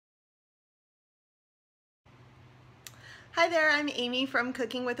Hi there, I'm Amy from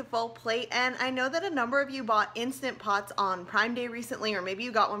Cooking with a Full Plate, and I know that a number of you bought Instant Pots on Prime Day recently, or maybe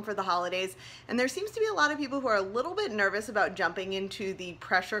you got one for the holidays, and there seems to be a lot of people who are a little bit nervous about jumping into the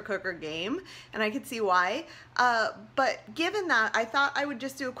pressure cooker game, and I could see why. But given that, I thought I would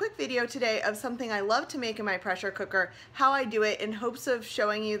just do a quick video today of something I love to make in my pressure cooker, how I do it, in hopes of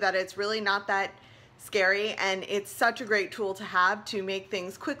showing you that it's really not that scary, and it's such a great tool to have to make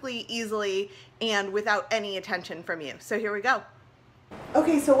things quickly, easily, and without any attention from you. So here we go.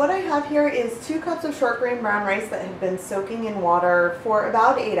 Okay, so what I have here is 2 cups of short grain brown rice that have been soaking in water for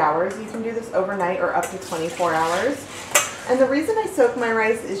about 8 hours. You can do this overnight or up to 24 hours. And the reason I soak my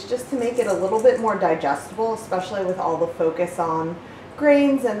rice is just to make it a little bit more digestible, especially with all the focus on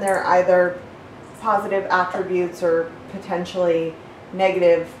grains and their either positive attributes or potentially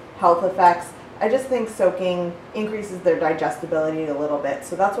negative health effects. I just think soaking increases their digestibility a little bit,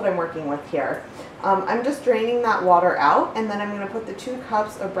 so that's what I'm working with here. I'm just draining that water out, and then I'm going to put the 2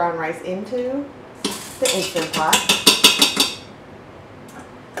 cups of brown rice into the Instant Pot.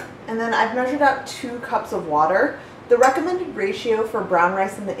 And then I've measured out 2 cups of water. The recommended ratio for brown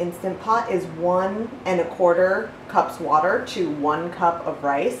rice in the Instant Pot is 1 1/4 cups water to 1 cup of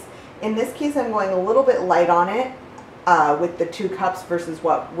rice. In this case, I'm going a little bit light on it. With the 2 cups versus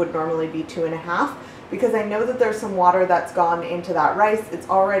what would normally be 2 1/2, because I know that there's some water that's gone into that rice. It's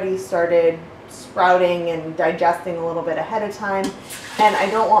already started sprouting and digesting a little bit ahead of time, and I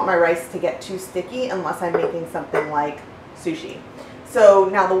don't want my rice to get too sticky unless I'm making something like sushi. So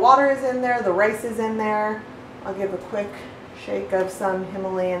now the water is in there, the rice is in there. I'll give a quick shake of some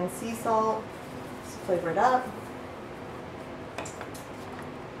Himalayan sea salt, just flavor it up, and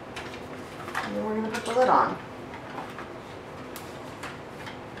then we're going to put the lid on.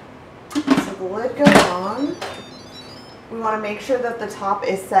 The lid goes on. We want to make sure that the top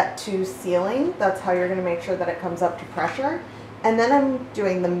is set to sealing. That's how you're going to make sure that it comes up to pressure. And then I'm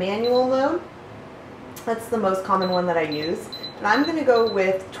doing the manual mode. That's the most common one that I use. And I'm going to go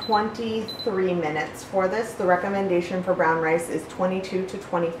with 23 minutes for this. The recommendation for brown rice is 22 to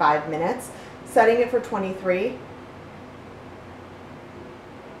 25 minutes. Setting it for 23.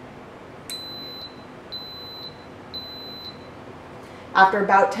 After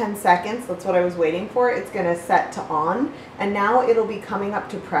about 10 seconds, that's what I was waiting for, it's going to set to on, and now it'll be coming up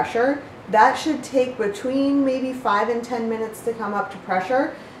to pressure. That should take between maybe 5 and 10 minutes to come up to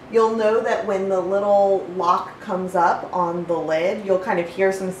pressure. You'll know that when the little lock comes up on the lid, you'll kind of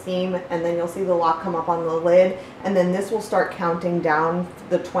hear some steam, and then you'll see the lock come up on the lid, and then this will start counting down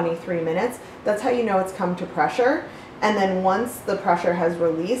the 23 minutes. That's how you know it's come to pressure. And then once the pressure has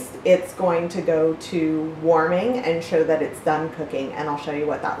released, it's going to go to warming and show that it's done cooking, and I'll show you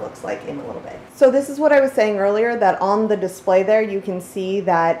what that looks like in a little bit. So this is what I was saying earlier, that on the display there you can see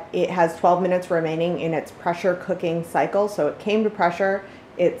that it has 12 minutes remaining in its pressure cooking cycle. So it came to pressure,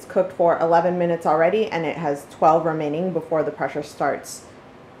 it's cooked for 11 minutes already, and it has 12 remaining before the pressure starts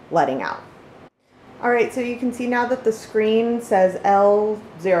letting out. Alright, so you can see now that the screen says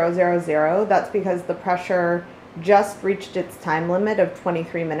L000. That's because the pressure just reached its time limit of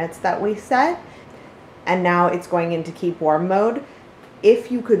 23 minutes that we set, and now it's going into keep warm mode.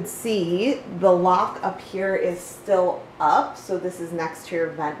 If you could see, the lock up here is still up, so this is next to your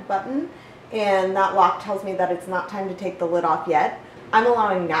vent button, and that lock tells me that it's not time to take the lid off yet. I'm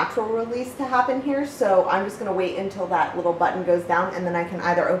allowing natural release to happen here, so I'm just going to wait until that little button goes down, and then I can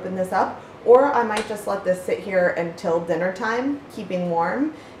either open this up, or I might just let this sit here until dinner time, keeping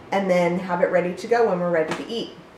warm, and then have it ready to go when we're ready to eat.